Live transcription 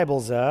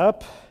Bibles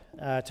up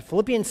to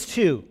Philippians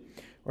 2.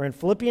 We're in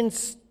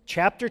Philippians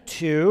chapter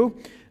 2.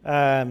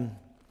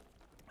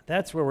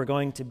 That's where we're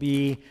going to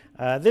be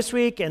this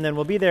week, and then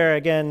we'll be there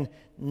again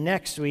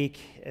next week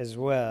as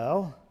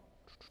well.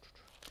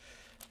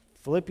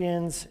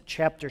 Philippians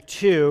chapter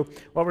 2.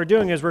 What we're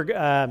doing is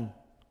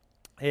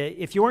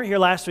if you weren't here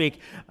last week,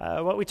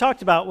 what we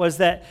talked about was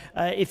that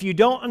if you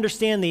don't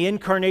understand the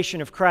incarnation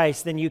of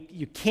Christ, then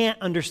you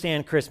can't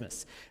understand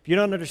Christmas. If you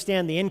don't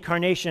understand the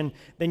incarnation,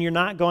 then you're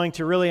not going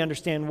to really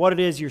understand what it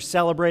is you're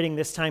celebrating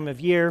this time of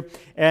year.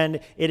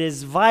 And it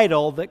is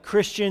vital that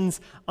Christians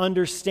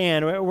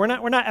understand. We're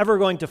not ever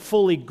going to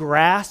fully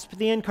grasp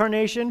the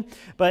incarnation,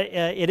 but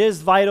it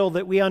is vital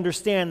that we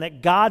understand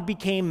that God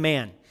became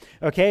man.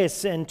 Okay,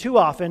 and too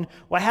often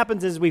what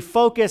happens is we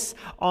focus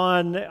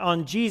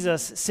on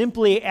Jesus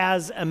simply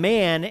as a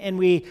man, and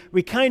we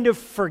kind of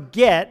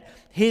forget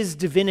his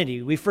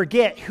divinity. We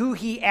forget who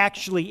he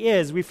actually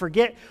is. We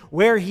forget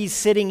where he's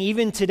sitting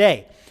even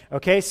today.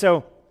 Okay,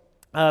 so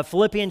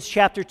Philippians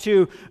chapter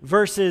 2,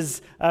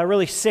 verses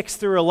really 6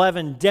 through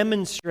 11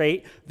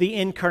 demonstrate the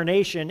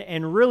incarnation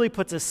and really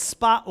puts a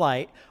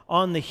spotlight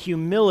on the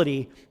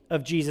humility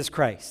of Jesus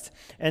Christ.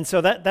 And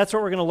so that's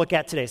what we're going to look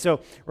at today.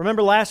 So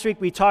remember last week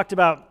we talked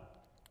about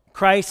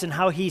Christ and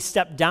how he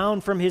stepped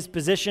down from his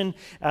position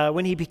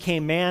when he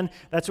became man.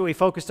 That's what we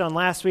focused on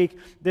last week.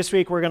 This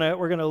week we're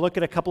gonna look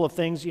at a couple of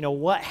things. You know,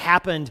 what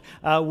happened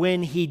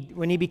when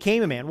he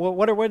became a man.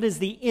 What is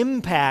the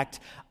impact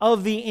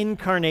of the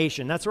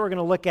incarnation? That's what we're going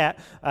to look at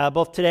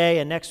both today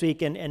and next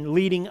week and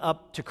leading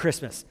up to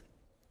Christmas.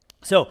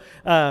 So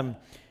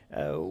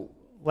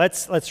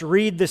let's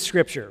read the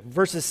scripture.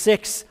 Verses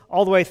 6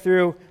 all the way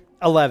through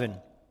 11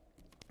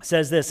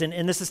 says this,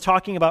 and this is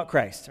talking about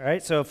Christ, all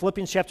right? So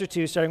Philippians chapter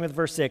 2, starting with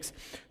verse 6,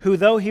 who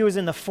though he was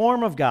in the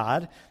form of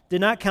God,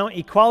 did not count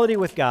equality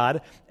with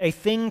God a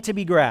thing to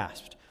be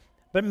grasped,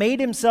 but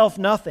made himself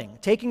nothing,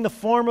 taking the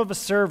form of a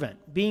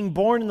servant, being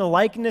born in the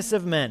likeness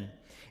of men,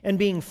 and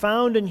being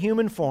found in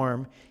human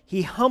form,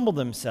 he humbled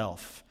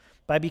himself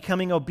by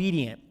becoming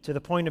obedient to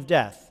the point of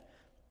death,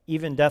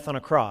 even death on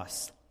a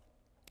cross.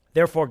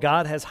 Therefore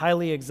God has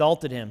highly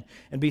exalted him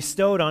and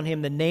bestowed on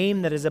him the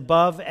name that is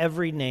above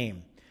every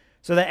name,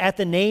 so that at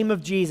the name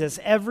of Jesus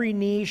every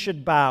knee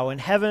should bow in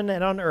heaven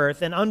and on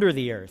earth and under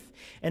the earth,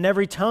 and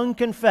every tongue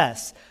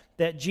confess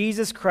that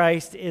Jesus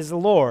Christ is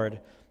Lord,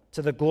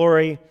 to the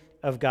glory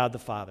of God the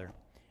Father.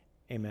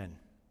 Amen.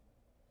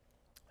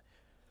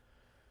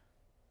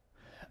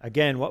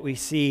 Again, what we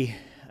see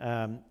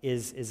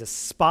is a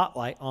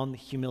spotlight on the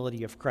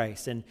humility of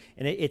Christ. And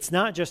it's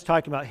not just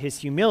talking about his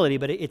humility,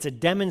 but it's a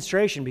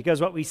demonstration,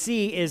 because what we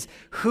see is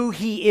who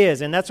he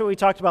is. And that's what we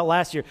talked about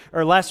last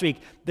week,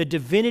 the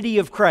divinity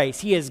of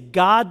Christ. He is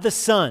God the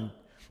Son.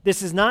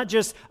 This is not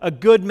just a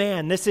good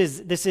man. This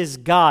is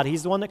God.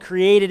 He's the one that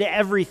created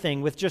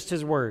everything with just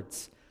his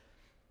words.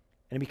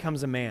 And he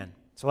becomes a man.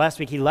 So last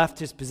week he left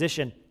his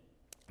position.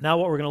 Now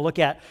what we're going to look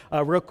at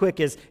real quick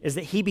is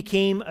that he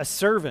became a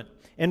servant.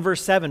 In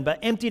verse 7, but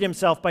emptied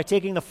himself by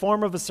taking the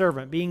form of a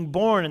servant, being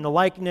born in the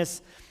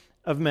likeness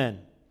of men.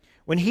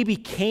 When he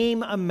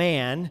became a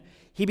man,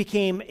 he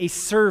became a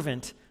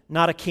servant,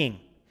 not a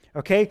king.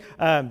 Okay?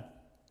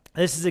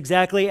 This is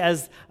exactly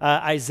as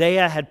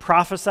Isaiah had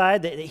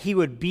prophesied, that he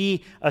would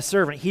be a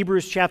servant.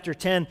 Hebrews chapter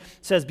 10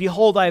 says,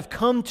 behold, I have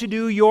come to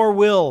do your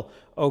will,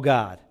 O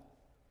God.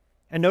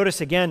 And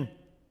notice again,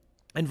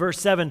 in verse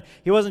 7,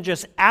 he wasn't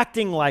just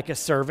acting like a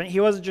servant. He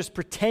wasn't just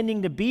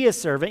pretending to be a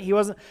servant. He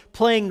wasn't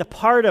playing the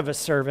part of a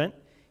servant.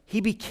 He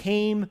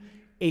became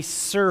a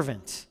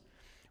servant.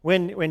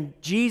 When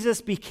Jesus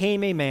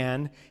became a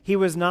man, he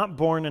was not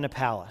born in a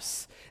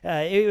palace.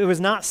 It was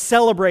not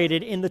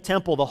celebrated in the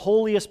temple, the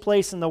holiest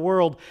place in the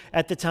world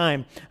at the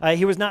time.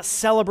 He was not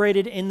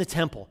celebrated in the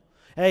temple.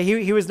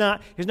 He was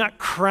not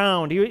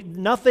crowned.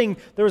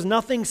 There was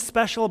nothing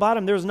special about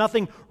him. There was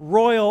nothing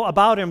royal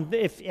about him.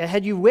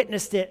 Had you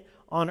witnessed it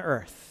on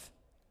earth,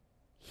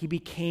 he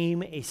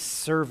became a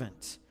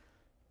servant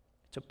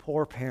to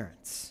poor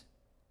parents.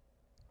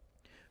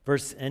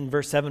 In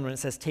verse 7, when it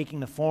says taking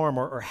the form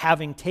or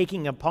having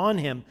taken upon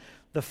him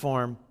the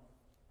form,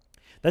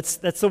 that's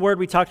the word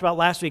we talked about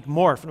last week,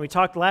 morph. And we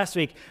talked last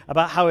week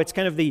about how it's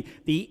kind of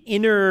the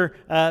inner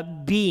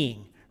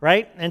being,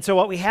 right? And so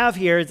what we have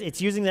here is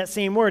it's using that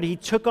same word. He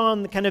took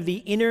on kind of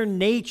the inner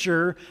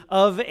nature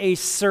of a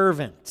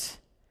servant.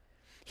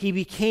 He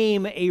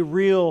became a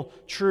real,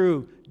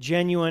 true,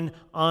 genuine,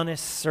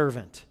 honest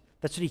servant.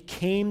 That's what he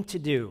came to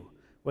do,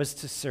 was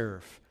to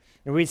serve.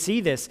 And we see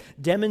this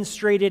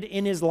demonstrated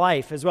in his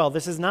life as well.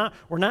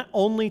 We're not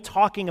only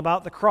talking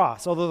about the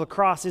cross, although the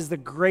cross is the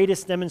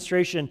greatest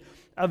demonstration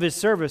of his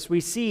service.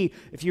 We see,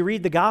 if you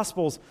read the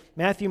Gospels,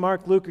 Matthew,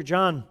 Mark, Luke, or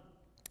John,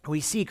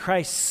 we see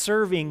Christ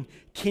serving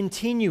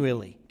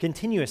continuously.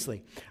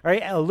 All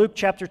right, Luke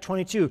chapter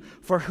 22,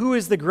 for who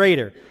is the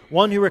greater,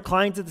 one who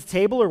reclines at the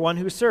table or one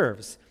who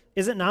serves?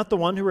 Is it not the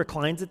one who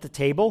reclines at the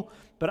table?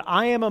 But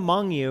I am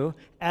among you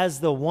as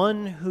the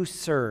one who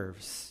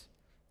serves.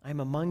 I am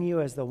among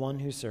you as the one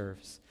who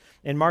serves.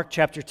 In Mark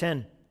chapter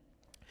 10,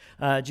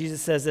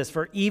 Jesus says this,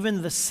 "For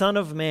even the Son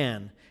of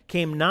Man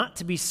came not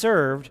to be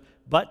served,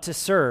 but to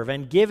serve,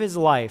 and give his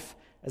life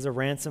as a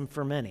ransom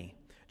for many."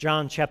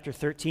 John chapter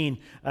 13,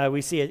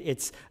 we see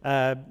it's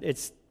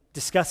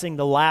discussing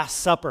the Last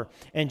Supper,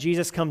 and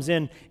Jesus comes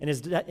in, and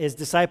his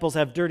disciples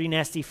have dirty,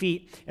 nasty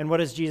feet, and what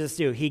does Jesus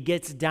do? He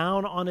gets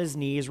down on his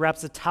knees,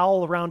 wraps a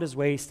towel around his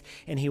waist,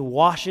 and he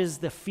washes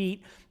the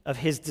feet of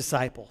his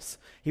disciples.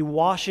 He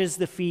washes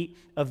the feet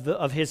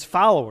of his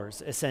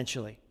followers,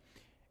 essentially.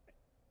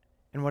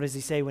 And what does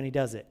he say when he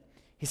does it?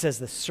 He says,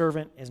 "The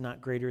servant is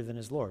not greater than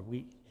his Lord.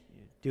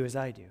 Do as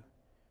I do."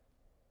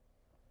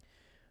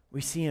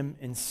 We see him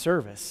in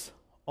service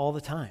all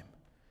the time.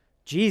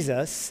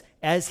 Jesus,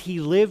 as he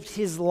lived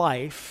his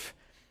life,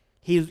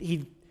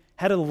 he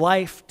had a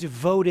life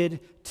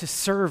devoted to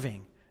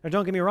serving. Now,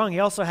 don't get me wrong, he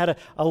also had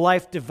a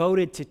life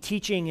devoted to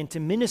teaching and to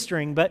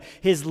ministering, but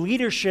his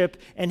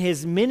leadership and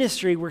his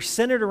ministry were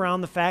centered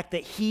around the fact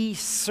that he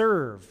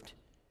served.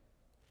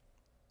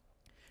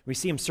 We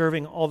see him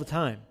serving all the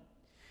time.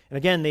 And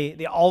again,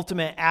 the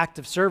ultimate act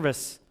of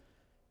service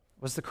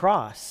was the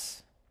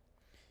cross.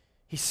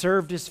 He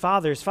served his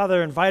Father. His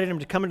Father invited him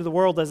to come into the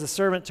world as a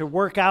servant to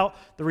work out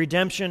the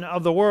redemption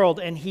of the world,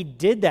 and he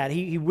did that.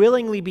 He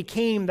willingly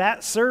became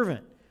that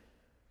servant.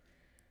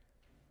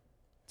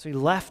 So he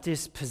left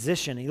his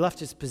position. He left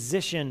his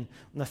position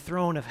on the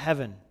throne of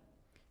heaven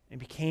and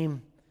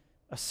became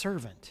a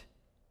servant.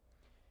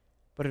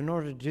 But in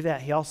order to do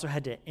that, he also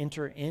had to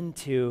enter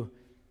into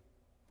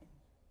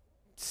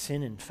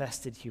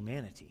sin-infested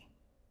humanity.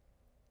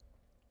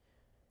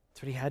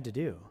 That's what he had to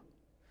do.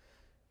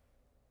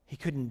 He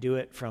couldn't do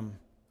it from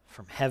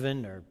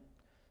heaven or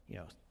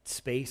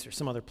space or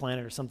some other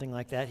planet or something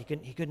like that.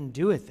 He couldn't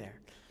do it there.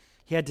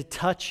 He had to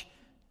touch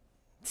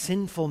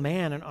sinful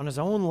man on his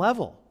own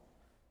level.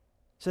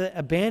 So that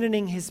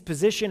abandoning his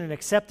position and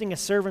accepting a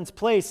servant's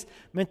place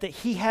meant that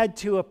he had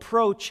to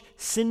approach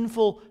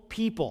sinful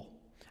people.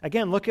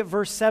 Again, look at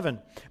verse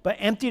 7. "But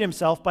emptied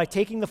himself by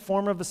taking the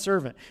form of a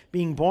servant,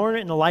 being born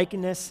in the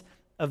likeness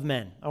of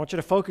men." I want you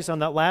to focus on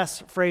that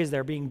last phrase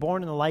there, being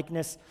born in the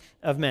likeness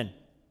of men.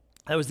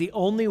 That was the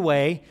only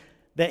way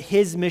that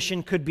his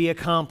mission could be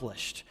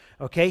accomplished.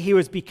 Okay? He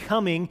was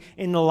becoming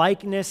in the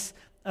likeness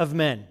of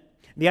men.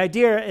 The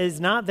idea is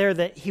not there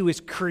that he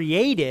was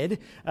created,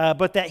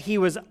 but that he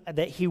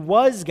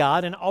was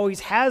God and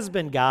always has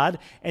been God,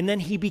 and then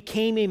he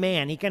became a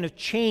man. He kind of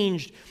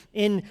changed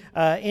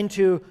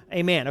into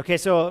a man. Okay,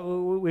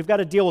 so we've got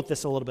to deal with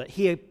this a little bit.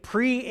 He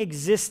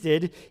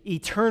pre-existed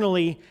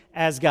eternally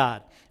as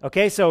God.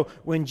 Okay, so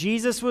when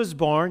Jesus was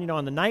born,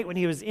 on the night when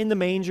he was in the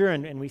manger,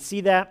 and we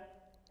see that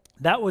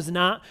was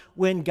not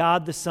when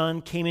God the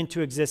Son came into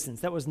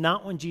existence. That was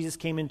not when Jesus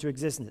came into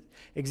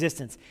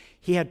existence.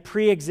 He had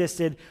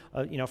pre-existed,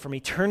 from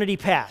eternity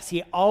past.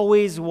 He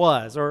always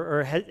was,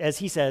 or as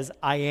he says,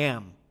 "I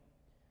am."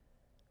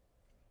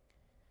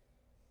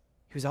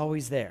 He was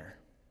always there.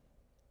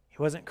 He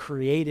wasn't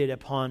created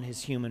upon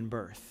his human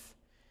birth.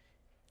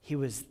 He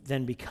was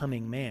then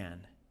becoming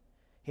man.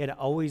 He had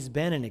always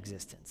been in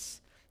existence.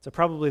 So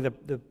probably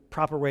the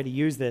proper way to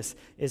use this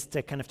is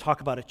to kind of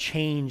talk about a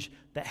change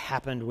that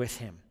happened with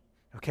him,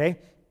 okay?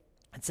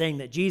 It's saying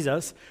that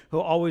Jesus, who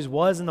always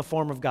was in the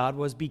form of God,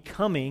 was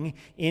becoming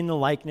in the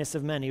likeness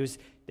of men.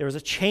 There was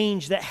a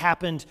change that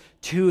happened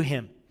to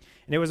him,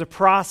 and it was a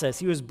process.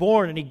 He was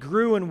born, and he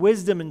grew in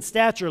wisdom and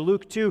stature.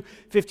 Luke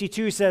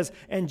 2:52 says,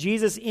 "And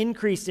Jesus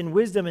increased in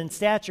wisdom and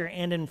stature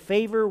and in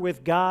favor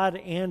with God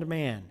and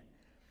man."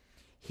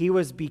 He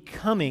was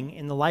becoming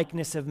in the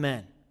likeness of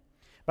men.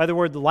 By the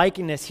word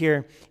likeness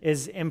here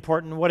is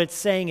important. What it's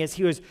saying is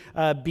he was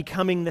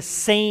becoming the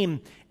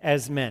same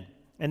as men.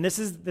 And this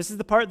is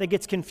the part that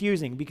gets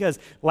confusing, because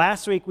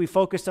last week we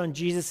focused on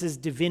Jesus'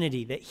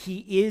 divinity, that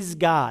he is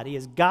God. He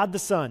is God the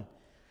Son.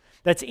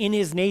 That's in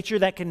his nature,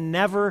 that can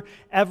never,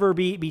 ever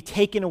be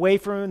taken away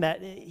from him,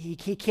 that he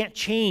can't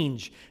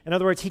change. In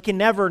other words, he can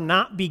never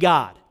not be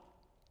God.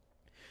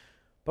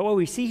 But what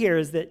we see here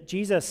is that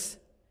Jesus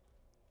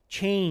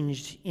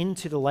changed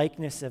into the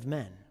likeness of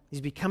men. He's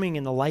becoming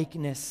in the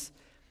likeness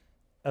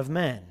of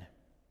men.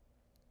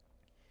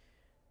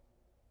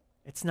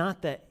 It's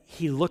not that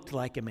he looked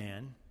like a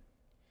man.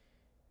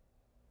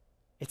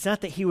 It's not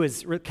that he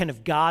was kind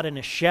of God in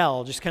a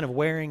shell, just kind of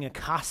wearing a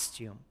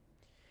costume.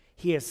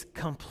 He is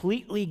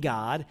completely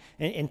God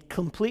and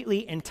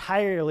completely,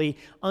 entirely,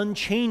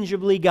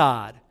 unchangeably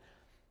God.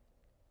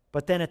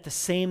 But then at the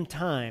same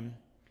time,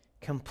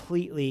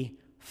 completely,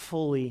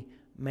 fully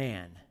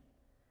man.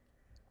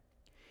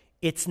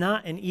 It's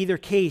not in either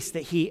case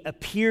that he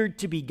appeared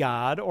to be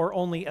God or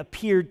only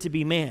appeared to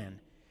be man.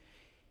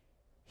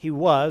 He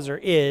was or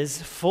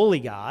is fully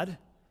God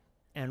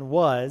and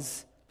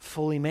was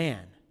fully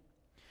man.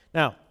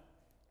 Now,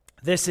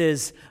 this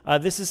is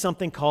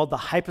something called the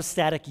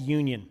hypostatic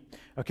union.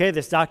 Okay,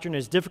 this doctrine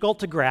is difficult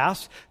to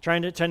grasp,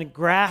 trying to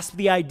grasp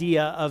the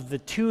idea of the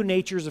two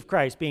natures of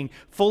Christ, being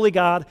fully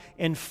God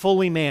and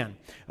fully man.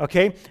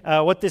 Okay,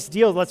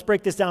 let's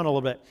break this down a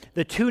little bit.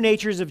 The two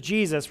natures of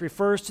Jesus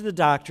refers to the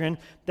doctrine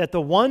that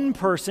the one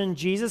person,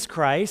 Jesus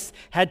Christ,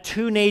 had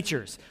two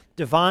natures.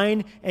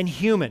 divine and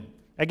human.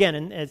 Again,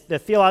 and the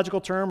theological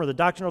term or the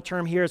doctrinal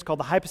term here is called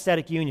the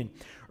hypostatic union.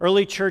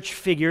 Early church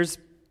figures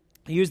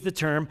used the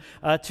term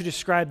to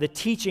describe the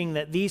teaching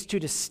that these two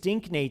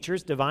distinct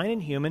natures, divine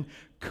and human,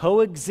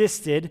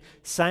 coexisted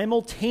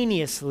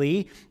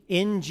simultaneously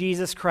in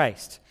Jesus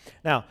Christ.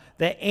 Now,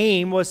 the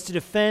aim was to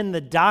defend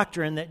the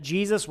doctrine that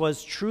Jesus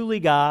was truly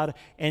God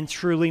and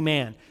truly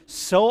man.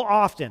 So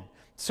often,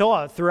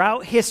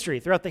 throughout history,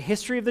 throughout the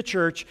history of the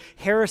church,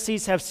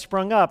 heresies have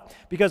sprung up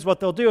because what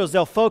they'll do is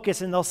they'll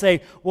focus and they'll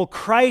say, well,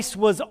 Christ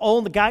was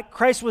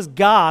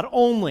God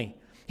only.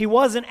 He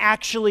wasn't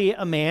actually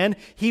a man.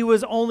 He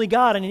was only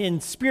God,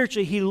 and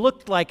spiritually, he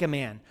looked like a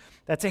man.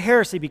 That's a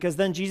heresy because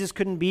then Jesus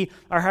couldn't be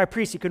our high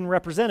priest. He couldn't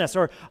represent us.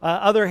 Or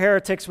other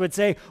heretics would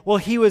say, well,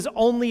 he was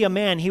only a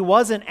man. He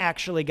wasn't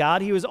actually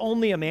God. He was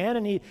only a man,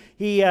 and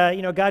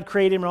God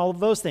created him and all of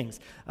those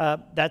things.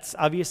 That's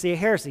obviously a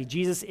heresy.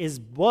 Jesus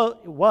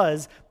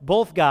was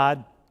both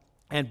God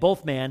and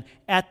both man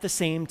at the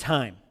same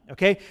time.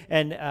 Okay?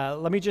 And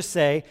let me just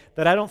say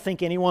that I don't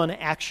think anyone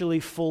actually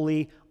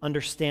fully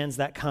understands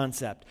that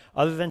concept,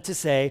 other than to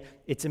say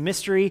it's a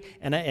mystery,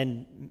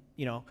 and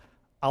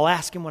I'll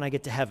ask him when I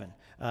get to heaven.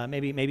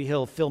 Maybe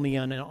he'll fill me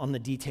in on the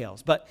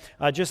details. But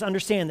just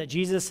understand that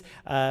Jesus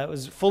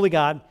was fully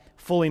God,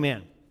 fully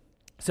man.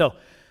 So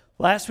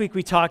last week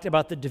we talked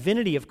about the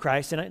divinity of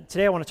Christ, and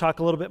today I want to talk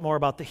a little bit more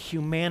about the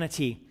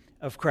humanity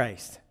of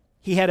Christ.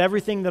 He had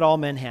everything that all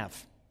men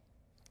have.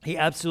 He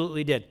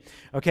absolutely did.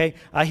 Okay?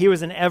 He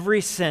was in every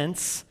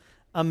sense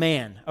a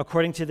man,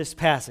 according to this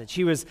passage.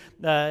 He was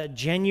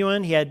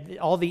genuine. He had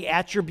all the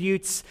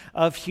attributes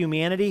of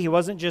humanity. He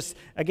wasn't just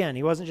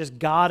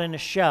God in a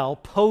shell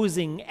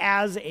posing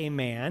as a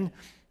man.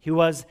 He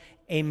was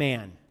a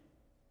man.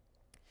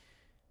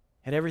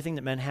 Had everything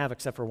that men have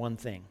except for one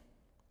thing,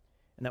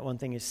 and that one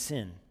thing is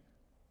sin.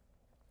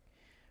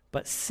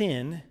 But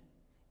sin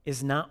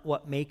is not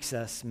what makes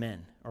us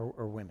men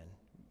or women.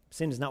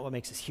 Sin is not what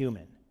makes us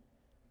human.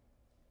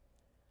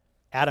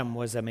 Adam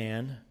was a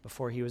man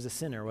before he was a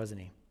sinner,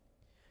 wasn't he?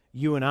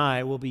 You and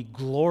I will be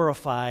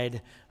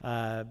glorified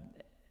men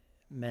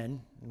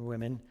and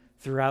women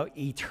throughout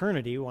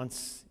eternity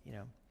once,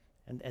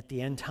 and at the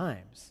end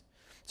times.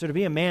 So to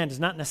be a man does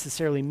not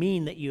necessarily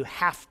mean that you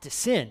have to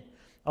sin,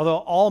 although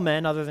all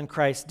men other than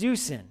Christ do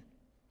sin.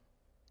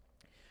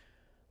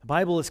 The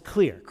Bible is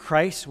clear.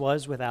 Christ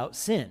was without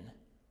sin,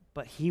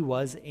 but he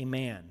was a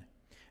man.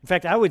 In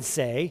fact, I would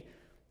say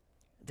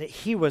that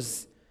he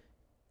was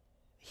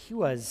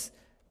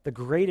the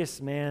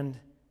greatest man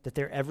that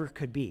there ever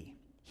could be.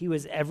 He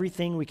was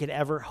everything we could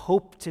ever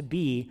hope to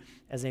be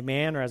as a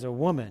man or as a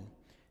woman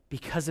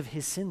because of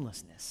his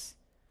sinlessness.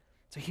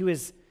 So he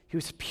was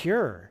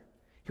pure.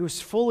 He was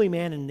fully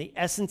man in the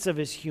essence of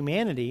his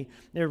humanity.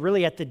 They're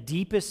really at the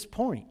deepest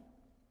point.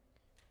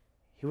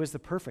 He was the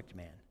perfect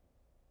man.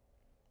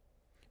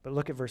 But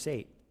look at verse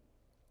 8.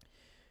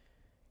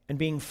 And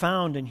being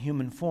found in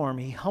human form,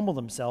 he humbled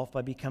himself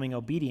by becoming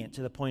obedient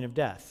to the point of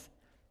death,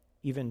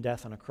 even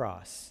death on a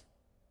cross.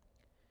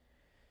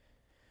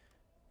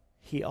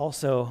 He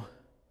was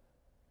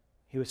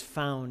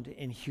found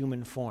in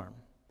human form.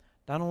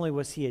 Not only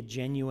was he a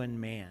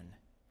genuine man,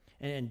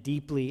 and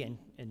deeply in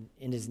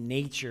his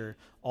nature,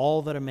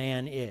 all that a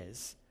man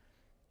is,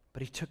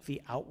 but he took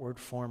the outward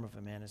form of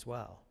a man as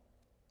well.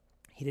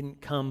 He didn't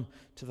come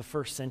to the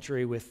first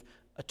century with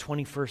a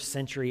 21st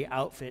century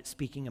outfit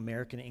speaking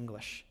American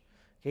English.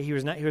 Okay, he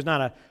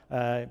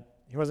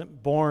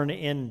wasn't born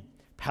in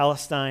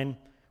Palestine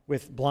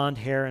with blonde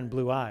hair and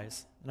blue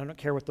eyes. And I don't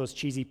care what those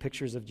cheesy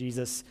pictures of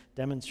Jesus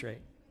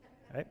demonstrate,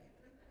 right?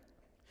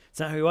 It's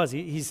not who he was.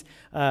 It's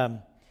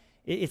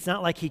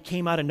not like he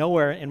came out of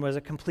nowhere and was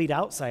a complete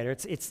outsider.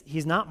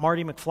 He's not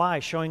Marty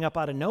McFly showing up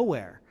out of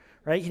nowhere,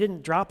 right? He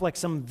didn't drop like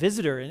some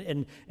visitor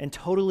and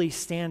totally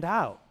stand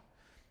out.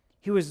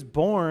 He was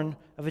born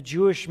of a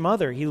Jewish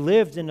mother. He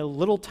lived in a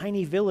little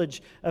tiny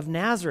village of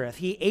Nazareth.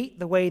 He ate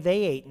the way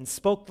they ate and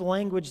spoke the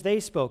language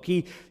they spoke.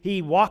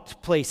 He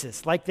walked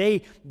places like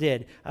they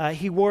did.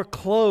 He wore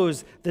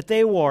clothes that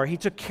they wore. He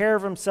took care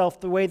of himself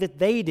the way that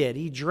they did.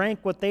 He drank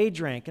what they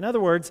drank. In other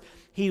words,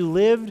 he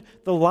lived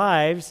the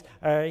lives.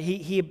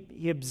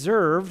 He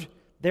observed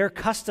their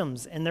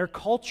customs and their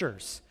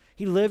cultures.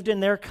 He lived in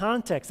their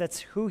context.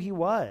 That's who he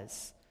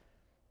was.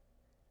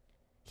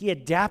 He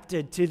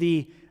adapted to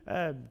the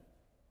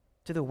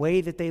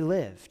way that they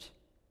lived.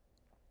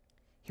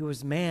 He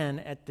was man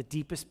at the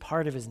deepest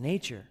part of his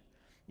nature,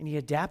 and he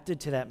adapted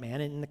to that man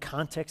in the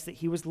context that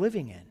he was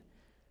living in.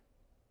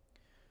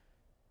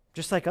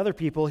 Just like other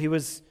people, he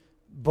was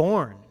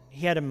born.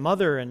 He had a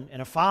mother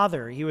and a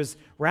father. He was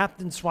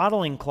wrapped in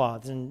swaddling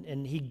cloths,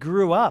 and he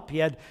grew up. He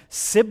had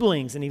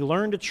siblings, and he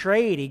learned a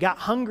trade. He got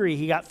hungry.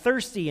 He got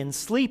thirsty and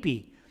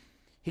sleepy.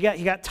 He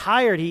got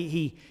tired.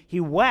 He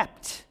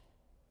wept.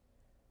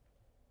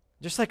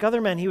 Just like other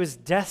men, he was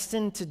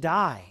destined to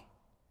die.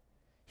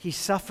 He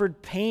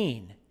suffered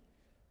pain.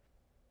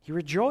 He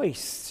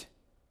rejoiced.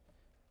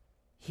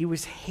 He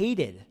was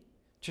hated,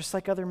 just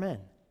like other men.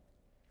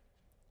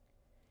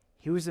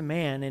 He was a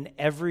man in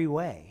every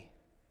way.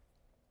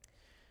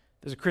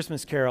 There's a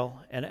Christmas carol,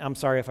 and I'm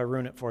sorry if I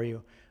ruin it for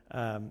you,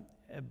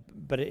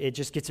 but it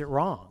just gets it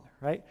wrong,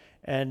 right?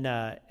 And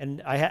I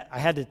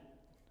had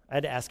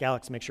to ask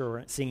Alex to make sure we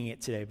weren't singing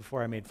it today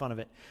before I made fun of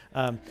it.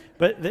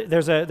 But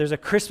there's a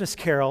Christmas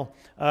carol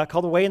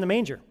called "Away in the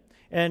Manger,"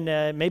 and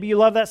maybe you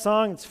love that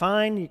song. It's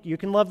fine. You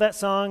can love that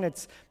song.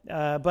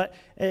 But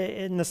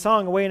in the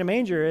song "Away in a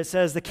Manger," it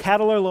says, "The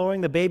cattle are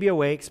lowing, the baby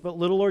awakes, but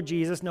little Lord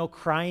Jesus no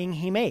crying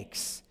he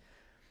makes,"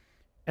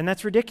 and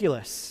that's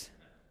ridiculous.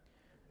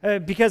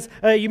 Because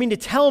you mean to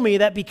tell me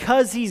that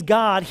because he's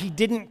God, he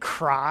didn't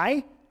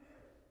cry?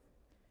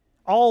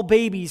 All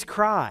babies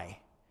cry.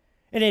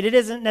 And it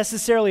isn't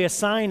necessarily a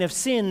sign of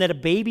sin that a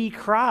baby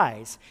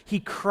cries. He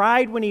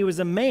cried when he was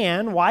a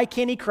man. Why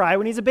can't he cry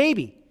when he's a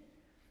baby?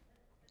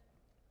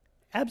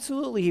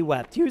 Absolutely he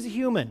wept. He was a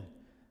human.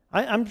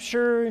 I'm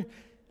sure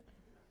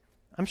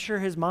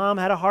his mom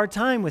had a hard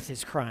time with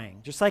his crying,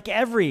 just like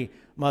every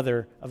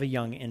mother of a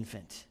young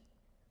infant.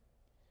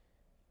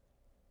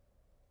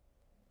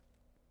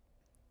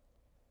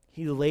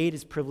 He laid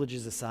his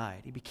privileges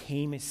aside. He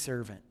became a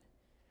servant.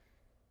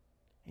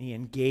 And he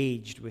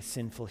engaged with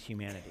sinful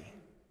humanity.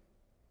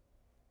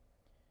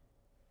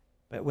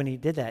 But when he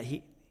did that,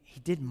 he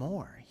did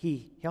more.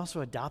 He also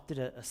adopted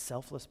a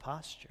selfless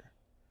posture.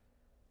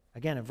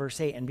 Again, in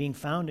verse 8, and being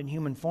found in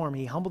human form,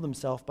 he humbled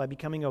himself by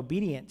becoming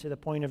obedient to the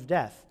point of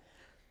death,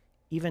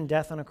 even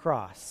death on a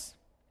cross.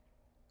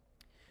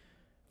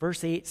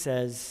 Verse 8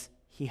 says,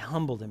 he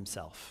humbled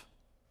himself.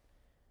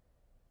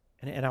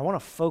 And I want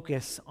to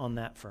focus on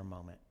that for a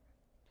moment.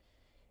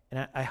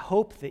 And I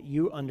hope that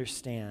you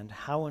understand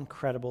how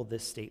incredible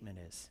this statement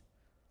is.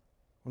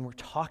 When we're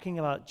talking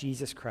about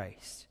Jesus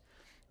Christ,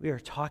 we are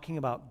talking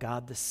about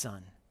God the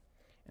Son.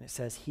 And it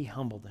says he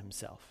humbled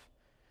himself.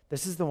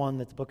 This is the one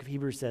that the book of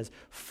Hebrews says,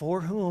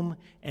 for whom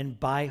and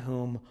by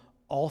whom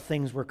all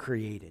things were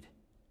created.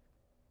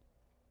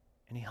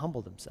 And he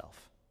humbled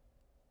himself.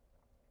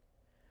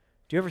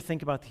 Do you ever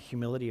think about the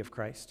humility of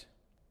Christ?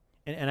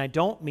 And I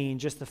don't mean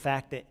just the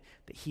fact that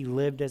he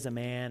lived as a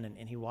man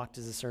and he walked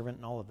as a servant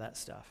and all of that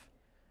stuff.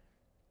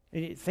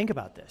 Think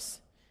about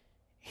this.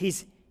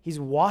 He's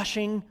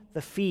washing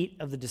the feet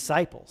of the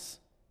disciples.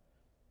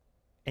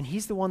 And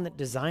he's the one that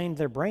designed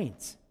their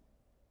brains.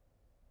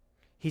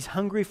 He's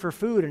hungry for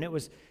food, and it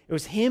was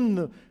him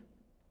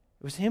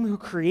who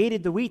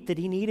created the wheat that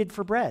he needed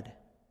for bread.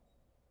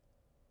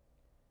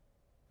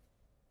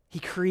 He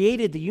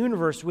created the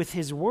universe with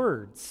his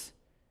words.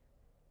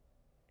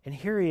 And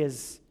here he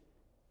is,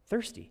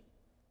 thirsty.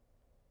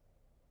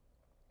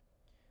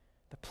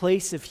 The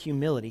place of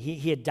humility.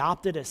 He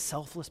adopted a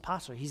selfless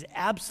posture. He's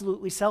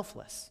absolutely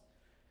selfless.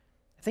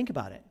 Think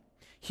about it.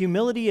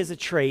 Humility is a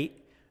trait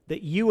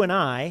that you and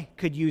I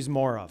could use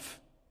more of.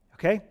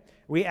 Okay?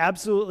 We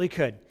absolutely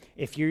could.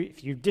 If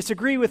you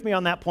disagree with me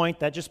on that point,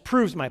 that just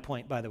proves my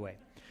point, by the way.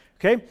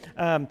 Okay?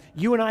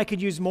 You and I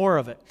could use more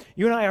of it.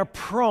 You and I are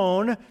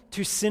prone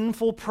to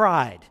sinful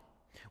pride.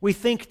 We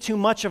think too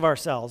much of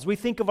ourselves. We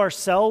think of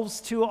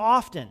ourselves too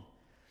often.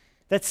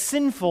 That's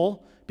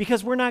sinful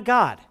because we're not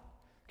God.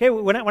 Okay,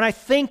 when I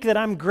think that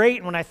I'm great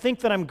and when I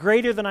think that I'm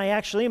greater than I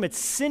actually am, it's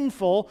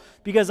sinful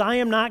because I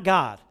am not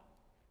God.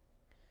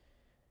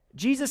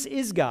 Jesus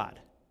is God,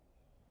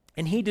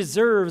 and he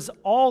deserves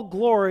all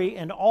glory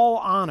and all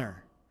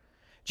honor.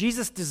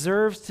 Jesus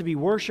deserves to be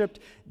worshiped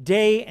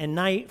day and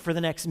night for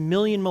the next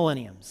million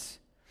millenniums.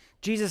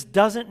 Jesus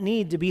doesn't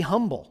need to be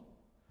humble.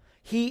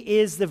 He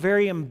is the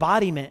very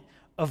embodiment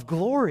of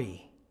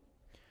glory.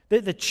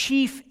 The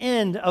chief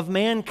end of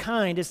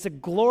mankind is to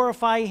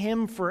glorify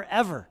him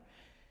forever.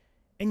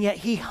 And yet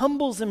he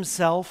humbles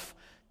himself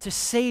to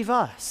save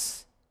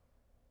us.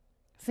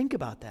 Think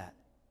about that.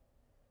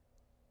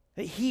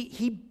 That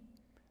he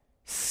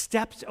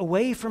stepped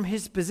away from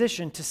his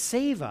position to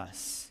save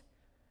us.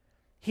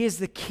 He is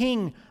the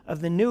king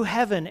of the new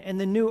heaven and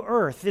the new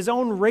earth. His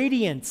own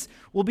radiance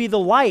will be the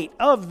light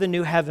of the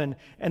new heaven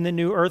and the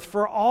new earth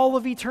for all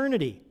of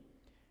eternity.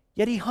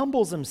 Yet he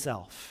humbles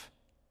himself.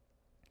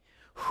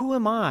 Who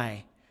am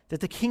I that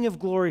the King of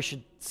glory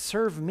should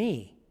serve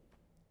me?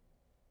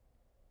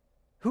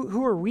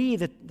 Who are we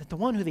that the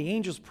one who the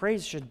angels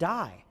praise should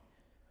die?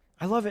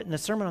 I love it in the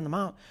Sermon on the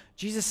Mount.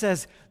 Jesus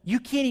says, you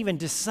can't even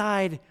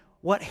decide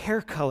what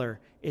hair color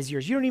is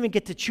yours. You don't even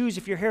get to choose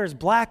if your hair is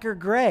black or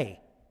gray.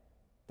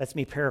 That's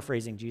me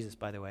paraphrasing Jesus,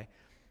 by the way.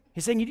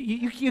 He's saying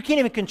you can't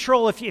even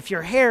control if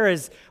your hair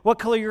is, what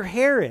color your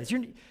hair is.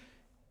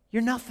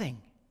 You're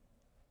nothing.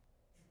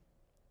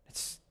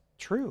 It's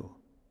true.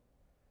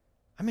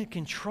 I'm in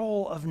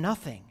control of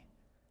nothing.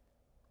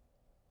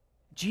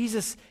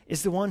 Jesus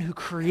is the one who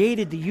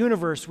created the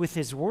universe with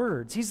his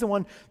words. He's the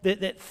one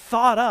that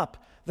thought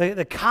up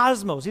the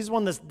cosmos. He's the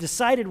one that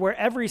decided where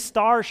every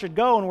star should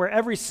go and where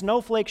every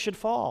snowflake should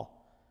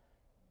fall.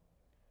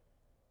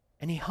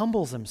 And he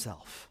humbles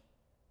himself.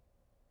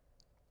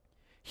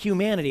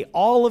 Humanity,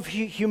 all of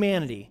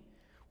humanity,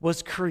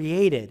 was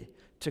created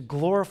to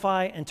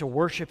glorify and to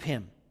worship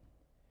him.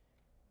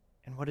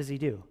 And what does he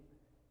do?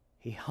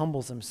 He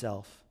humbles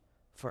himself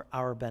for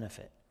our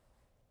benefit.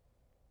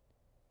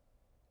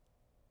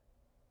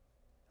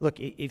 Look,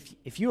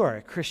 if you are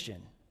a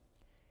Christian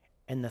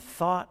and the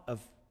thought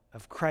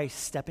of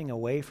Christ stepping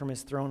away from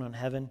his throne on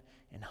heaven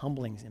and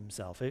humbling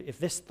himself, if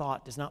this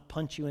thought does not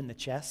punch you in the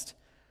chest,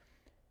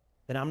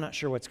 then I'm not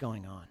sure what's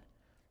going on.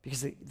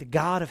 Because the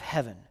God of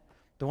heaven,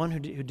 the one who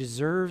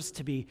deserves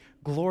to be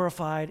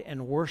glorified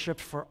and worshiped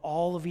for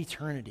all of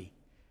eternity,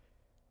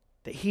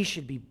 that he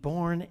should be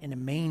born in a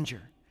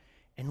manger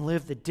and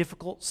live the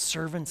difficult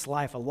servant's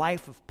life, a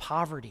life of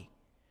poverty,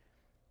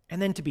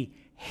 and then to be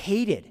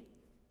hated,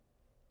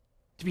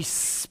 to be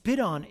spit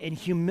on and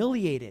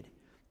humiliated,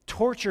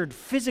 tortured,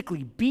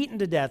 physically beaten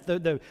to death,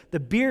 the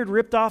beard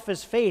ripped off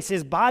his face,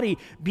 his body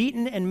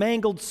beaten and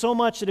mangled so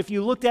much that if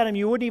you looked at him,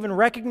 you wouldn't even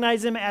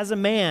recognize him as a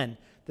man,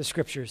 the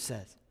scripture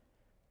says.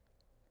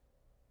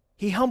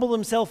 He humbled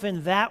himself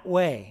in that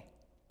way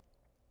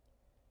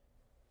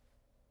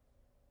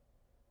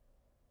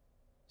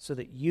so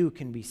that you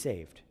can be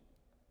saved.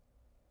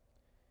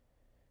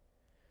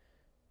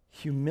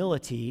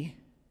 Humility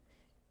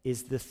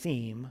is the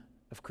theme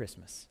of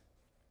Christmas.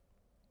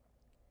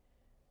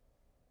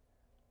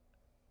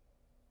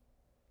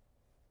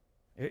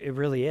 It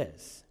really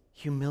is.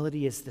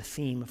 Humility is the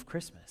theme of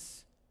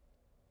Christmas.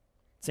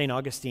 St.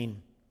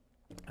 Augustine,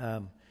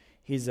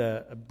 he's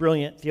a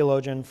brilliant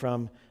theologian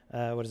from,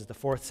 the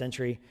 4th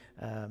century.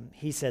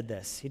 He said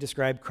this. He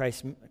described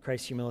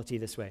Christ's humility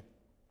this way.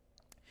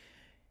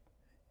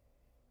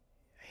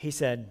 He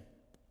said,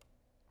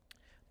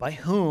 "By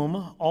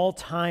whom all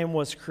time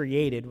was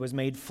created, was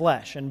made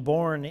flesh and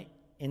born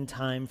in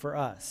time for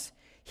us.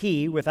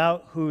 He,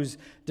 without whose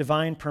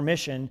divine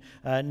permission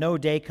no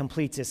day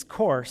completes its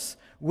course,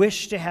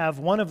 wished to have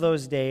one of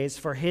those days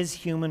for his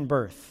human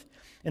birth.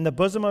 In the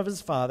bosom of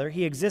his Father,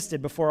 he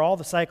existed before all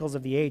the cycles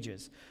of the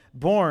ages.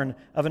 Born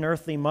of an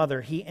earthly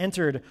mother, he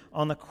entered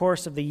on the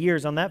course of the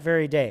years on that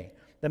very day.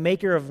 The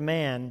maker of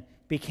man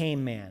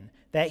became man,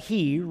 that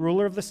he,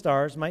 ruler of the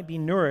stars, might be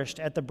nourished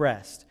at the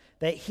breast,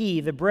 that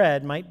he, the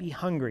bread, might be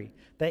hungry,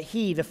 that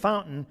he, the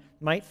fountain,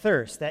 might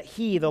thirst, that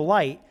he, the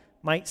light,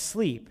 might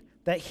sleep,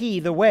 that he,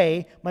 the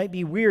way, might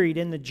be wearied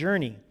in the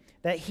journey,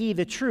 that he,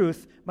 the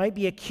truth, might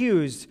be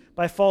accused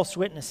by false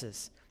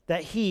witnesses,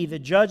 that he, the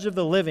judge of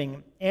the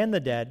living and the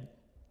dead,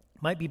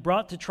 might be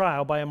brought to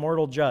trial by a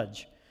mortal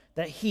judge,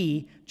 that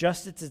he,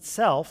 justice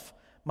itself,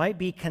 might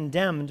be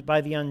condemned by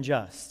the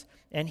unjust,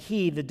 and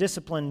he, the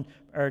discipline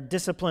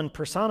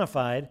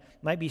personified,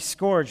 might be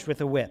scourged with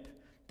a whip,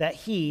 that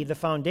he, the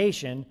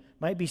foundation,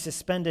 might be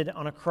suspended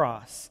on a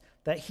cross,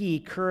 that he,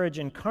 courage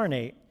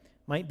incarnate,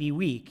 might be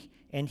weak,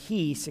 and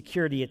he,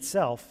 security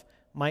itself,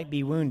 might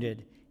be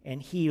wounded,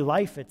 and he,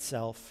 life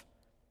itself,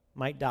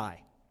 might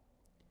die."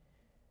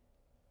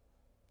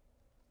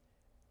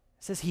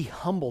 It says he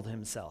humbled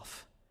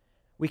himself.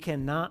 We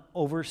cannot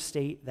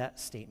overstate that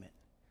statement.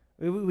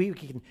 We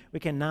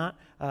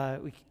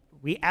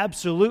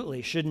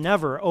absolutely should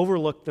never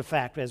overlook the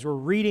fact, as we're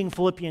reading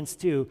Philippians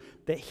 2,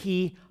 that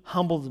he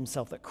humbled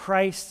himself, that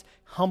Christ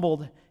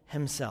humbled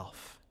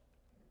himself.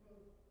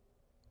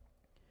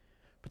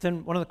 But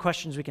then one of the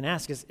questions we can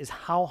ask is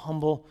how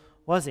humble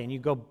was he? And you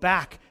go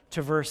back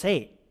to verse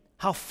 8.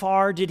 How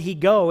far did he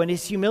go in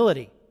his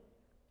humility?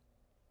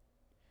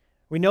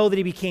 We know that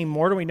he became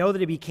mortal. We know that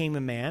he became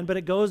a man, but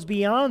it goes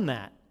beyond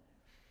that.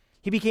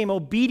 He became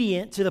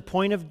obedient to the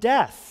point of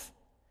death.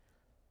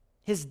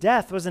 His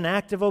death was an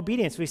act of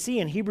obedience. We see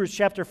in Hebrews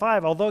chapter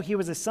 5, although he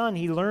was a son,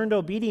 he learned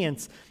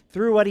obedience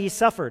through what he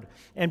suffered.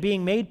 And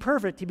being made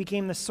perfect, he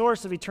became the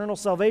source of eternal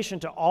salvation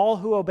to all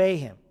who obey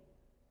him.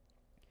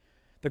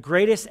 The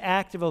greatest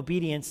act of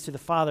obedience to the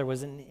Father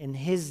was in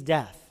his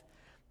death.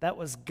 That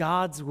was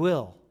God's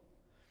will.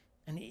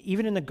 And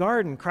even in the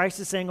garden, Christ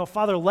is saying, "Oh,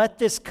 Father, let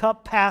this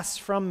cup pass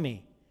from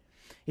me."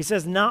 He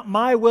says, "Not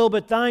my will,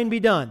 but thine be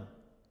done."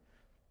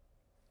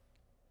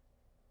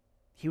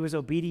 He was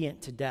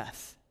obedient to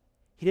death.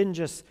 He didn't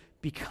just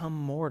become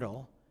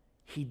mortal,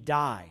 he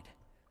died.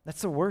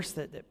 That's the worst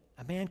that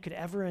a man could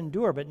ever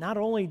endure. But not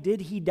only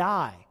did he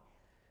died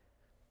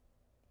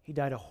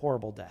a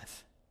horrible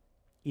death.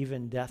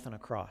 Even death on a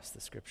cross, the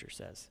scripture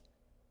says.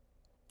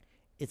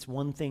 It's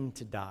one thing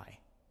to die.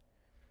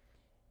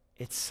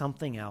 It's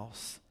something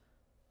else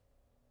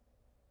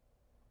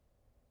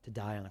to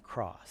die on a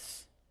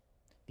cross.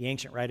 The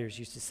ancient writers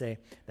used to say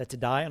that to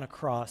die on a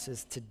cross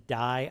is to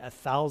die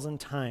 1,000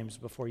 times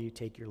before you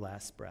take your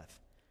last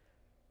breath.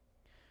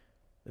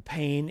 The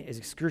pain is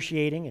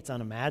excruciating. It's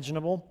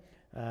unimaginable.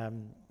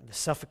 The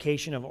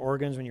suffocation of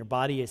organs when your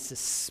body is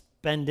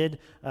suspended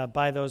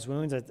by those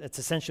wounds. It's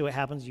essentially what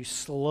happens. You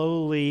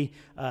slowly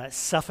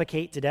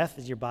suffocate to death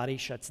as your body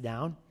shuts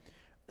down.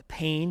 The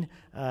pain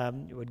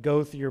would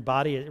go through your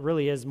body. It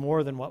really is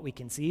more than what we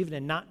conceived.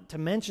 And not to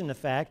mention the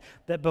fact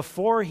that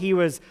before he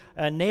was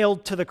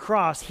nailed to the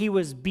cross, he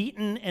was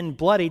beaten and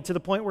bloodied to the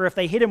point where if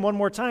they hit him one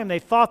more time, they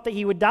thought that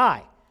he would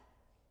die.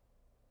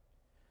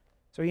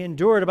 So he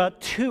endured about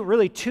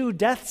two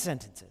death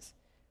sentences.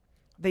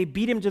 They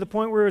beat him to the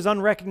point where he was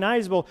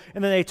unrecognizable,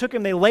 and then they took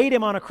him, they laid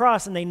him on a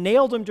cross, and they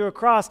nailed him to a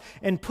cross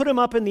and put him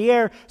up in the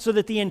air so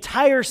that the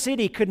entire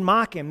city could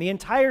mock him. The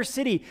entire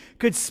city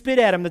could spit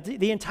at him.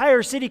 The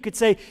entire city could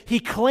say, he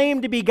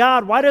claimed to be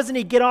God. Why doesn't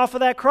he get off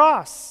of that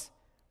cross?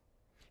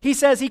 He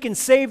says he can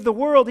save the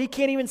world. He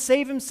can't even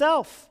save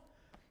himself.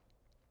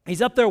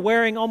 He's up there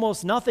wearing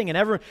almost nothing, and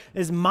everyone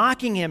is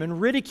mocking him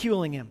and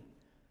ridiculing him,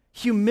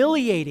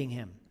 humiliating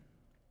him.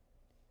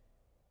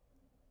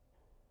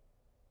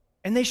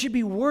 And they should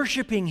be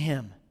worshiping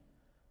him.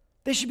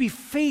 They should be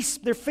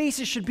their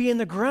faces should be in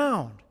the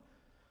ground.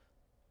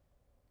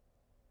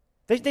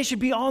 They should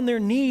be on their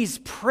knees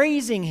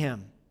praising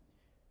him.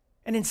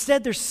 And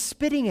instead they're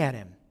spitting at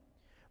him,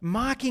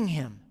 mocking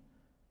him,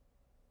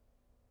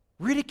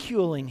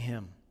 ridiculing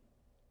him.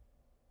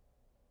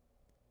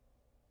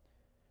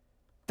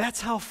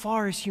 That's how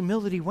far his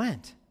humility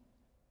went.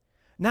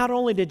 Not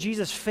only did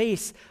Jesus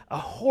face a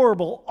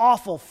horrible,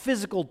 awful,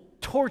 physical,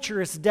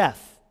 torturous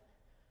death,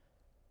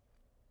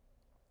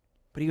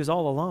 but he was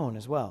all alone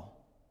as well.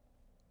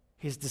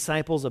 His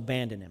disciples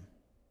abandoned him.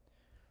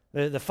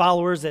 The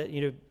followers that,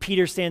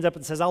 Peter stands up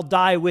and says, I'll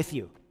die with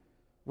you.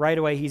 Right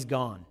away, he's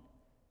gone.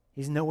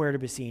 He's nowhere to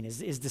be seen.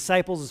 His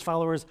disciples, his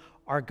followers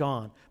are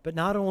gone. But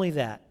not only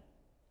that,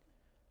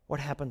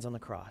 what happens on the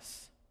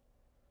cross?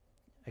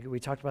 We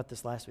talked about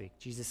this last week.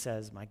 Jesus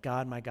says, my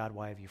God,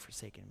 why have you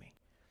forsaken me?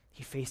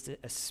 He faced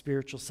a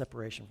spiritual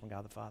separation from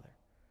God the Father.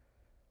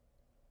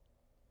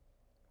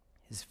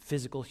 His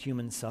physical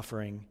human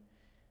suffering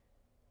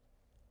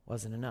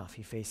wasn't enough.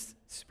 He faced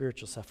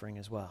spiritual suffering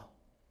as well.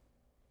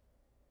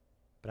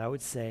 But I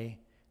would say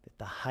that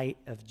the height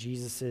of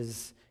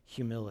Jesus'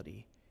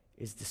 humility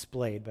is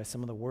displayed by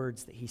some of the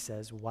words that he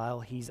says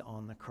while he's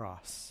on the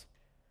cross.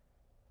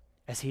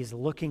 As he's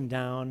looking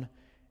down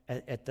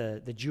at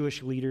the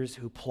Jewish leaders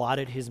who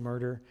plotted his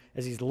murder,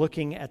 as he's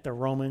looking at the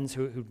Romans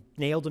who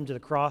nailed him to the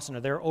cross and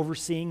are there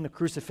overseeing the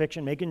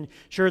crucifixion, making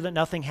sure that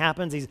nothing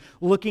happens. He's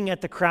looking at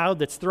the crowd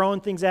that's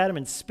throwing things at him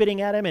and spitting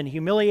at him and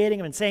humiliating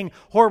him and saying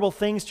horrible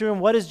things to him.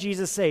 What does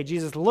Jesus say?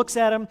 Jesus looks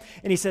at him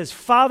and he says,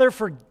 Father,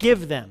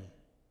 forgive them.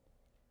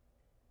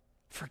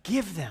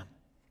 Forgive them.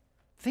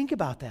 Think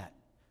about that.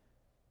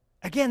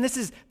 Again, this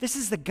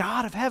is the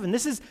God of heaven.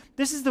 This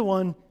is the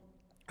one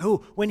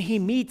who, when he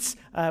meets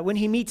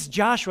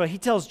Joshua, he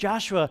tells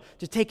Joshua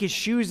to take his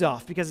shoes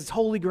off because it's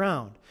holy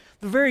ground.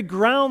 The very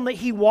ground that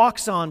he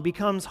walks on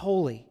becomes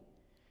holy.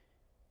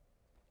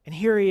 And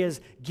here he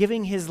is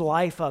giving his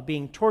life up,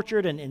 being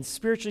tortured and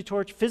spiritually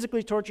tortured,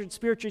 physically tortured,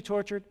 spiritually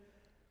tortured.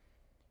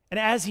 And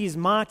as he's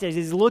mocked, as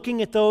he's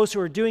looking at those who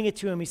are doing it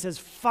to him, he says,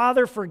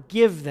 Father,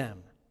 forgive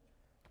them.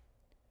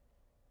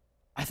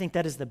 I think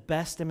that is the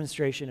best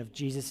demonstration of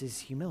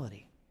Jesus'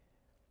 humility.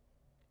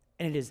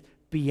 And it is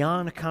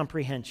beyond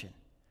comprehension.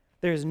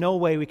 There is no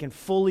way we can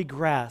fully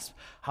grasp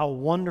how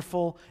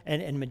wonderful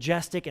and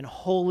majestic and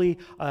holy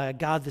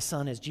God the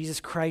Son is, Jesus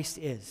Christ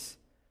is.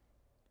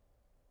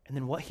 And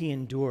then what he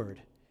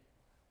endured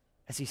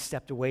as he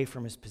stepped away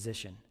from his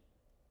position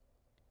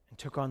and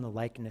took on the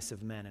likeness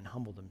of men and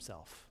humbled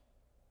himself.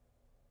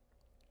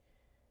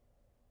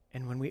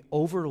 And when we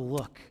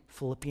overlook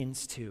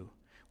Philippians 2,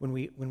 when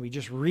we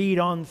just read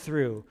on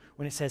through,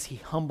 when it says he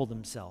humbled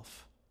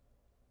himself,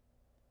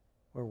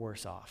 we're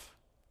worse off.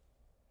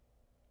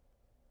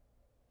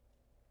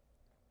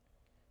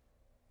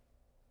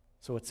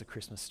 So what's the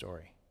Christmas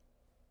story?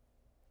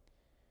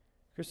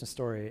 The Christmas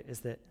story is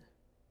that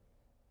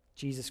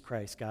Jesus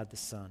Christ, God the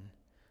Son,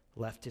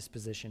 left his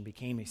position,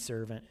 became a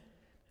servant,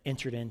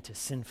 entered into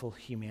sinful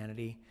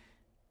humanity,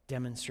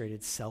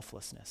 demonstrated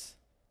selflessness.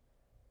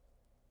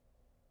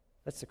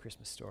 That's the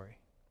Christmas story.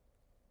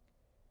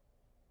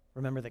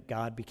 Remember that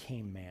God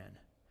became man,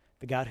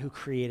 the God who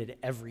created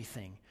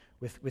everything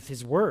with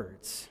his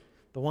words,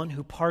 the one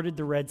who parted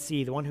the Red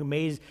Sea, the one who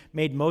made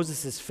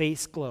Moses'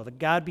 face glow. That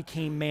God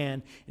became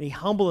man, and he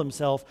humbled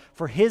himself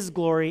for his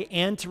glory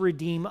and to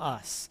redeem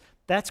us.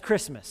 That's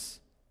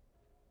Christmas.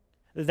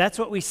 That's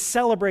what we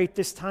celebrate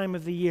this time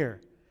of the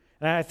year.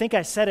 And I think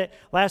I said it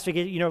last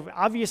week.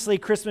 Obviously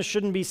Christmas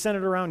shouldn't be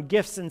centered around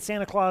gifts and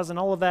Santa Claus and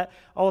all of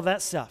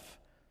that stuff.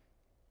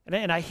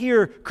 And I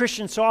hear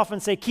Christians so often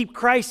say, keep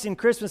Christ in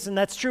Christmas, and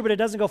that's true, but it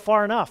doesn't go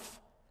far enough.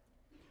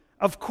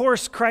 Of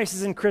course Christ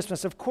is in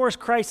Christmas. Of course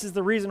Christ is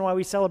the reason why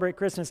we celebrate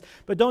Christmas.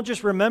 But don't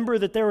just remember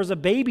that there was a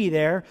baby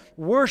there.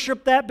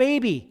 Worship that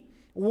baby.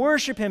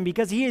 Worship him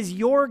because he is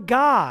your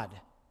God.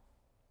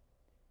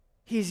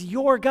 He is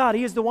your God.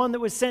 He is the one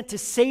that was sent to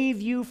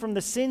save you from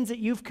the sins that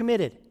you've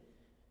committed.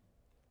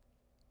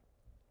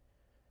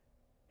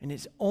 And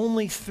it's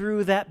only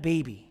through that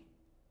baby,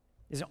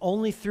 it's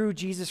only through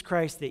Jesus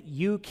Christ that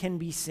you can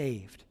be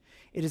saved.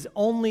 It is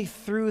only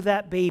through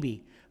that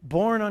baby,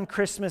 born on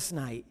Christmas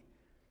night,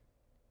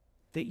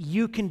 that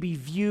you can be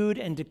viewed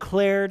and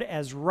declared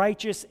as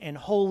righteous and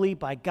holy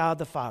by God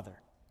the Father.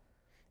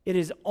 It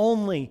is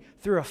only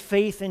through a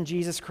faith in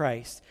Jesus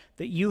Christ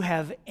that you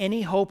have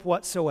any hope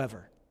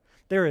whatsoever.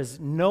 There is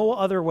no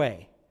other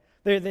way.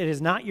 It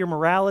is not your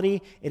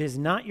morality. It is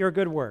not your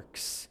good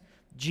works.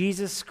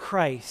 Jesus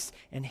Christ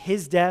and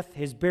his death,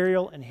 his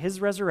burial, and his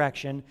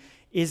resurrection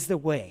is the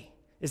way,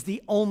 is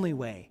the only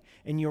way.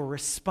 And your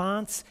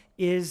response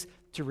is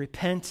to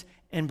repent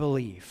and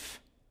believe.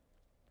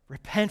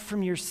 Repent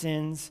from your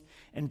sins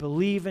and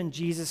believe in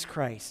Jesus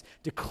Christ.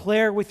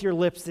 Declare with your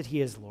lips that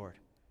he is Lord.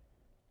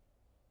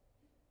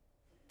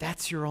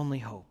 That's your only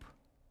hope.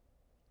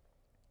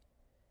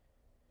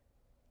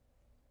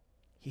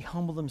 He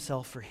humbled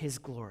himself for his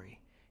glory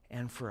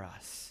and for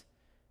us.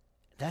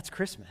 That's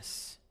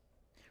Christmas.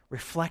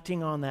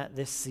 Reflecting on that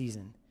this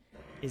season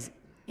is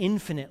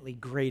infinitely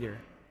greater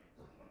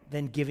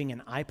than giving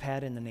an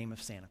iPad in the name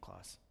of Santa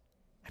Claus.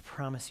 I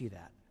promise you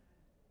that.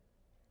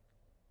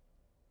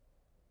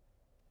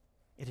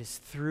 It is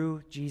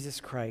through Jesus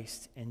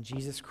Christ and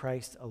Jesus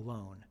Christ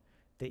alone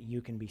that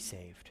you can be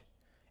saved.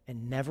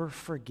 And never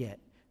forget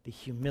the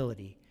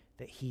humility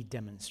that he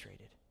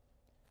demonstrated.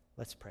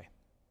 Let's pray.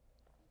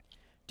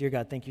 Dear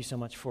God, thank you so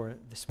much for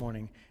this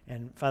morning.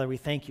 And Father, we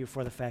thank you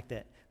for the fact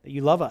that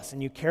you love us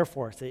and you care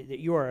for us, that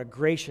you are a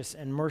gracious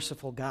and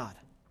merciful God.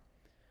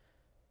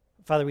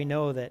 Father, we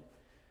know that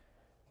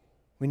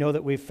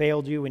we've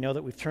failed you. We know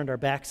that we've turned our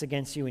backs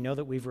against you. We know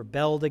that we've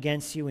rebelled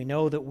against you. We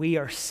know that we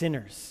are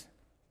sinners.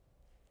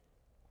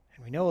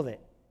 And we know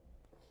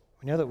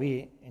that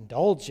we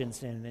indulged in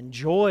sin and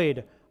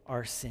enjoyed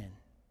our sin.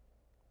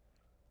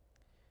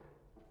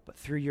 But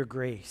through your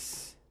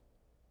grace,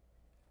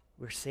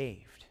 we're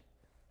saved.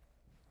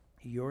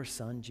 Your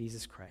Son,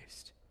 Jesus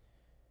Christ,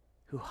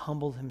 who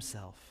humbled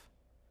himself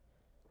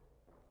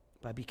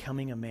by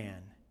becoming a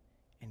man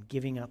and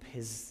giving up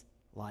his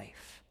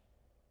life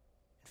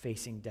and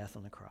facing death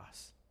on the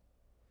cross.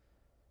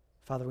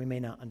 Father, we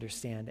may not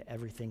understand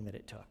everything that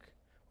it took.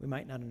 We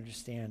might not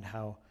understand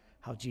how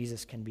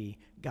Jesus can be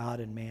God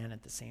and man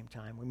at the same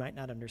time. We might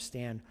not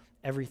understand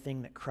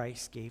everything that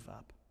Christ gave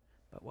up.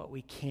 But what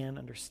we can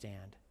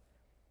understand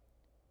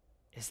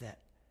is that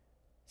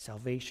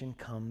salvation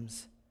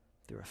comes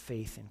through a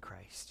faith in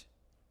Christ.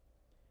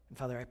 And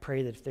Father, I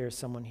pray that if there is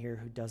someone here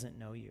who doesn't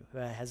know you, who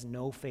has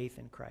no faith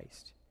in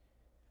Christ,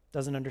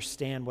 doesn't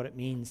understand what it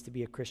means to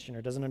be a Christian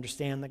or doesn't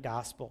understand the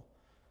gospel,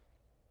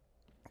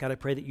 God, I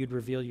pray that you'd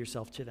reveal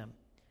yourself to them.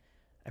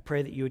 I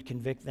pray that you would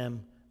convict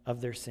them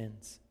of their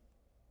sins.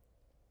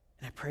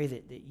 And I pray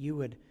that you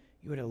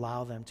would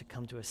allow them to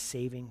come to a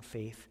saving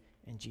faith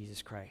in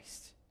Jesus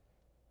Christ.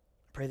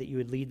 I pray that you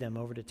would lead them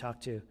over to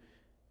talk to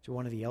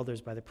one of the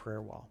elders by the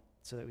prayer wall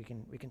so that we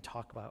can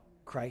talk about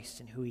Christ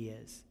and who he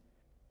is,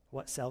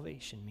 what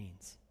salvation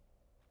means.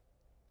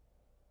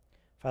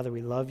 Father,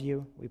 we love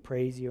you, we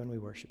praise you, and we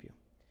worship you.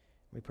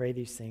 We pray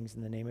these things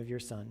in the name of your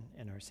Son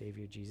and our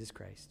Savior, Jesus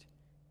Christ.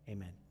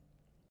 Amen.